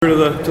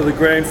to the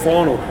grand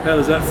final. How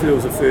does that feel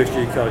as a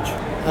first-year coach?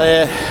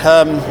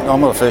 I'm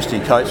not a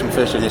first-year coach. I'm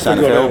first year in this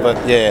NFL,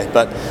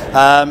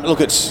 but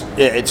look, it's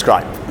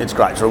great. It's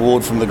great. It's a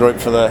reward from the group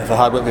for the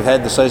hard work we've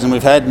had, the season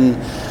we've had, and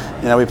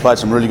we played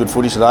some really good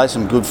footy today,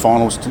 some good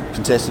finals,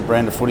 contested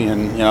brand of footy,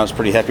 and I was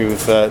pretty happy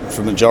with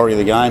the majority of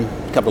the game.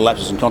 A couple of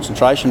lapses in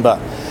concentration, but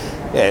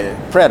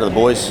proud of the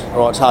boys.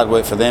 All right, it's hard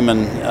work for them,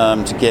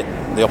 and to get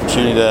the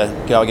opportunity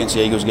to go against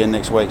the Eagles again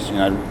next week,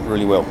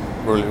 really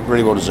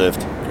well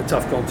deserved. A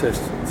tough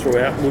contest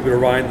throughout. A little bit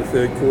of rain in the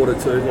third quarter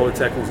too. A lot of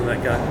tackles in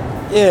that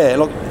game. Yeah,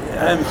 look,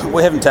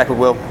 we haven't tackled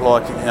well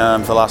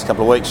for the last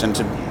couple of weeks, and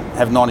to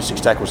have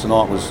 96 tackles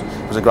tonight was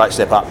a great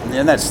step up,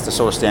 and that's the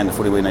sort of standard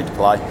footy we need to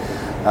play.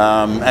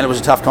 And it was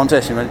a tough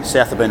contest.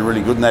 South have been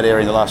really good in that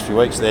area in the last few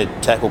weeks. Their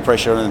tackle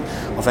pressure, and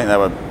I think they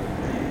were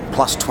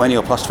plus 20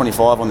 or plus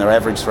 25 on their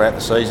average throughout the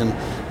season.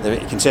 They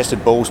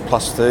contested balls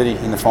plus 30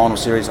 in the final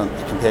series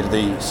compared to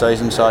the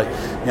season. So,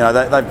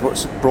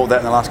 they've brought that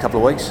in the last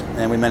couple of weeks,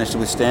 and we managed to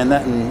withstand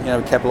that,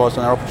 and we capitalised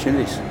on our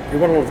opportunities. You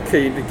won all the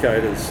key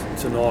indicators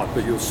tonight,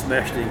 but you're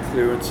smashed in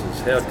clearances.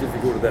 How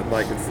difficult did that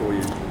make it for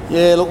you?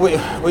 Yeah, look,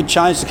 we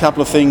changed a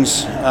couple of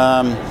things.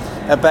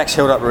 Our backs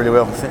held up really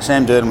well.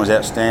 Sam Durden was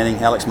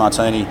outstanding. Alex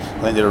Martini, I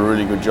think, did a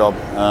really good job.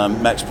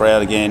 Max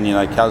Proud again.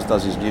 Cuz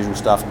does his usual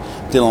stuff.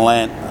 Dylan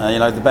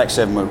Lant. The back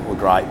seven were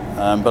great.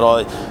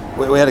 But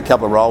we had a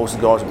couple of roles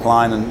the guys were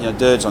playing, and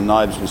Durds on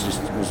Nobes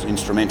was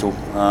instrumental.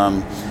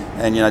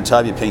 And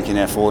Toby Pink in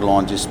our forward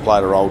line just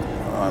played a role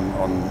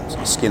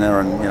on Skinner,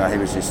 and he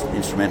was just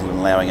instrumental in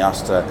allowing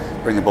us to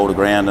bring the ball to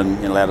ground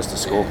and allowed us to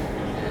score.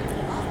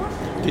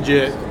 Did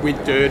you,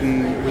 with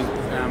Durden,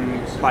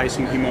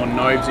 placing him on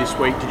Nobes this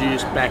week, did you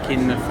just back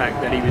in the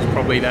fact that he was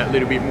probably that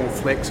little bit more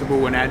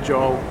flexible and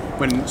agile,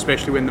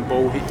 especially when the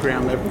ball hit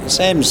ground level?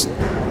 Sam's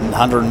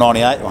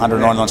 198 or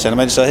 199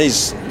 centimetres, so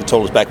he's the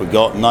tallest back we've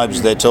got. Nobes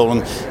is there tall,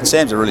 and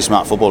Sam's a really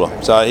smart footballer.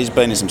 So he's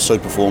been in some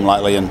super form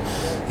lately, and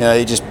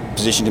he just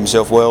positioned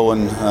himself well,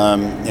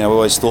 and we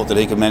always thought that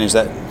he could manage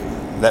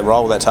that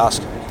role, that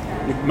task.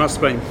 You must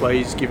have been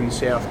pleased, given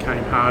South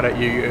came hard at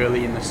you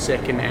early in the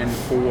second and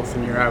fourth,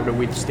 and you're able to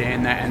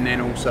withstand that, and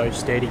then also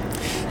steady.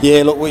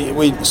 Yeah, look,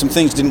 we some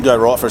things didn't go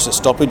right for us at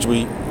stoppage.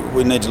 We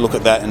need to look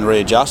at that and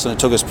readjust, and it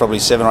took us probably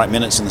 7 or 8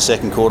 minutes in the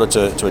second quarter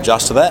to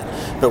adjust to that.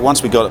 But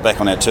once we got it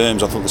back on our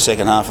terms, I thought the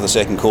second half of the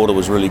second quarter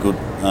was really good,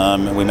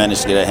 and we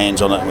managed to get our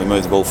hands on it, and we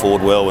moved the ball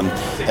forward well, and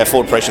our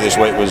forward pressure this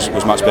week was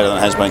much better than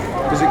it has been.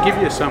 Does it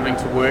give you something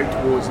to work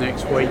towards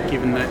next week,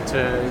 given that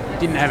you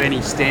didn't have any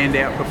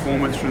standout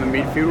performance from the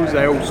midfielders?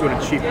 They all sort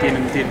of chipped in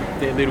and did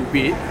their little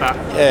bit, but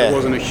it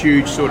wasn't a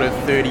huge sort of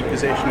 30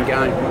 possession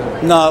game,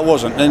 was it? No, it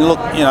wasn't. And look,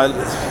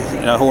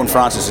 Horn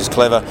Francis is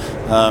clever.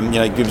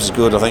 Gibbs is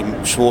good. I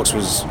think Schwartz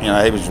was,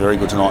 he was very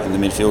good tonight in the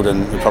midfield,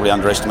 and we probably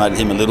underestimated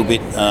him a little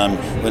bit.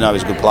 We know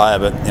he's a good player,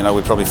 but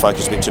we probably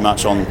focused a bit too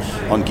much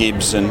on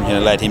Gibbs and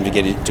allowed him to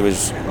get to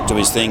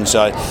his thing.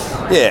 So,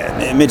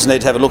 mids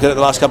need to have a look at it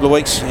the last couple of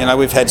weeks.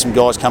 We've had some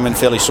guys come in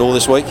fairly sore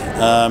this week,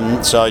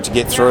 so to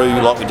get through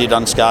like we did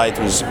unscathed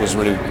was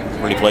really,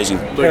 really pleasing.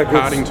 Luke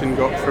Partington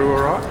got through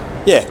all right?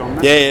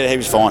 Yeah, he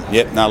was fine.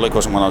 No, Luke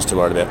wasn't one I was too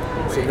worried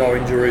about. So no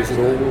injuries at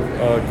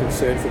all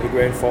concerned for the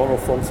grand final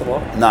from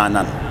tonight? No,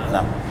 none.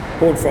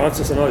 Horn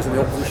Francis, I know he's in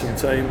the opposition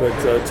team, but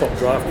top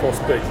draft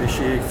prospect this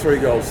year, 3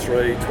 goals,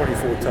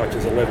 24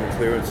 touches, 11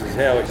 clearances.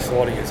 How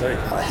exciting is he?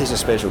 He's a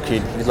special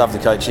kid. We'd love to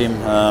coach him.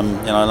 I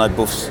know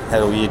Buff's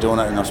had all year doing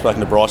it, and I've spoken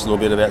to Bryce a little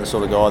bit about the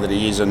sort of guy that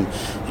he is, and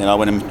I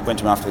went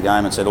to him after the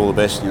game and said all the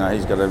best.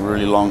 He's got a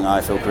really long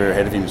AFL career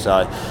ahead of him,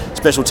 so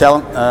special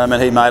talent,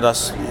 and he made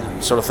us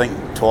sort of think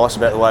twice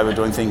about the way we're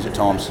doing things at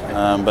times. He's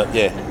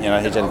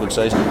had a good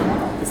season.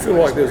 You feel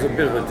like there's a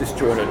bit of a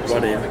disjointed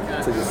run-in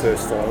to the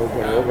first final,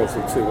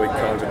 obviously 2-week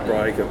COVID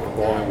break, a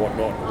bye and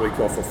whatnot, a week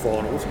off for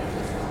finals.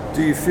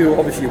 Do you feel,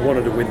 obviously you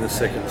wanted to win the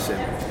second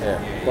semi,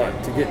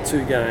 but to get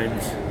 2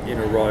 games in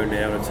a row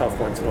now and a tough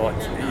one tonight,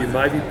 are you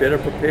maybe better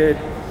prepared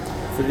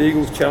for the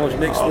Eagles challenge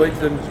next week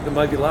than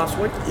maybe last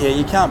week? Yeah,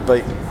 you can't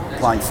beat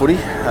playing footy.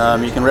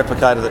 You can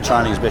replicate it at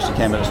training as best you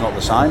can, but it's not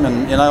the same.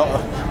 And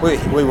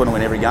we want to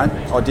win every game.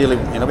 Ideally,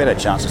 we had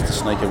chances to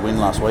sneak a win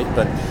last week,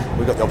 but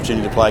we got the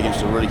opportunity to play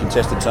against a really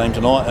contested team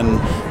tonight, and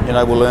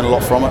we'll learn a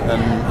lot from it,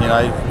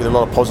 and with a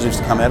lot of positives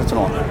to come out of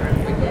tonight.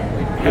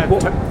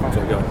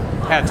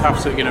 How tough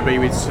is it going to be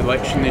with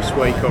selection this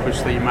week?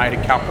 Obviously, you made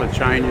a couple of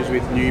changes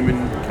with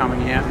Newman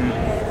coming out, and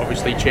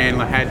obviously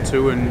Chandler had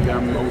to,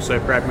 and also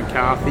Brad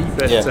McCarthy.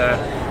 But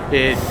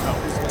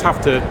it's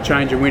tough to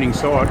change a winning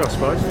side, I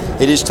suppose.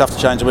 It is tough to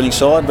change a winning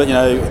side, but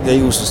the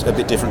Eagles is a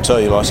bit different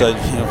too.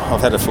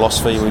 I've had a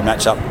philosophy how we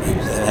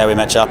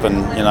match up,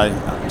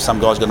 and some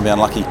guys are going to be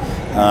unlucky.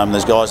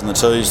 There's guys in the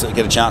twos that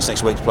get a chance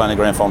next week to play in a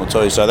grand final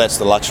too, so that's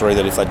the luxury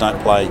that if they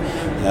don't play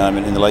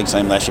in the league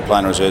team, they actually play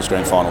in a reserves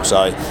grand final.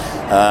 So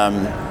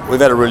we've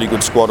had a really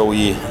good squad all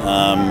year,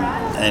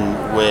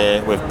 and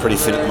we're pretty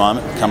fit at the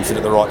moment, come fit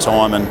at the right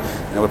time, and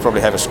we'll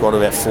probably have a squad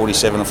of about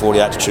 47 or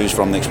 48 to choose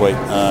from next week,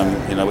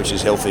 which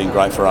is healthy and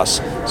great for us.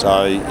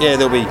 So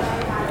there'll be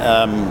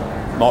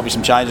might be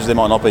some changes, there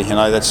might not be.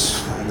 That's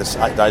That's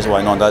 8 days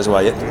away, 9 days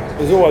away yet.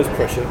 There's always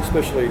pressure,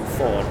 especially in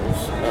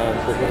finals.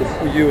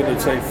 But were you and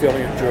the team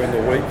feeling it during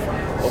the week?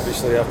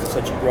 Obviously, after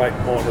such a great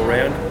final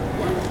round,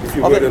 if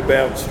you were to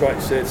bounce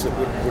straight sets, it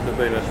wouldn't have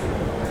been a great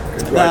end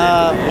to the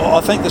year.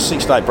 I think the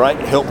 6-day break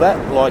helped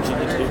that. Like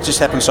it just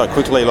happened so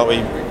quickly. Like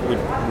we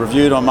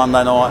reviewed on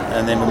Monday night,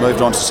 and then we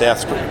moved on to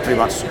South pretty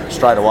much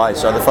straight away.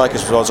 So the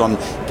focus was on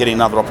getting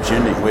another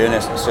opportunity. We earned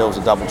ourselves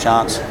a double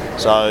chance.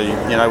 So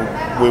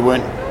we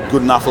weren't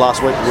good enough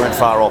last week. We weren't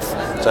far off.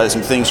 So there's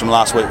some things from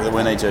last week that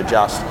we need to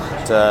adjust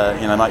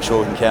to make sure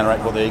we can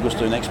counteract what the Eagles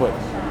do next week.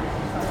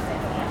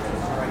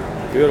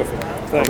 Beautiful.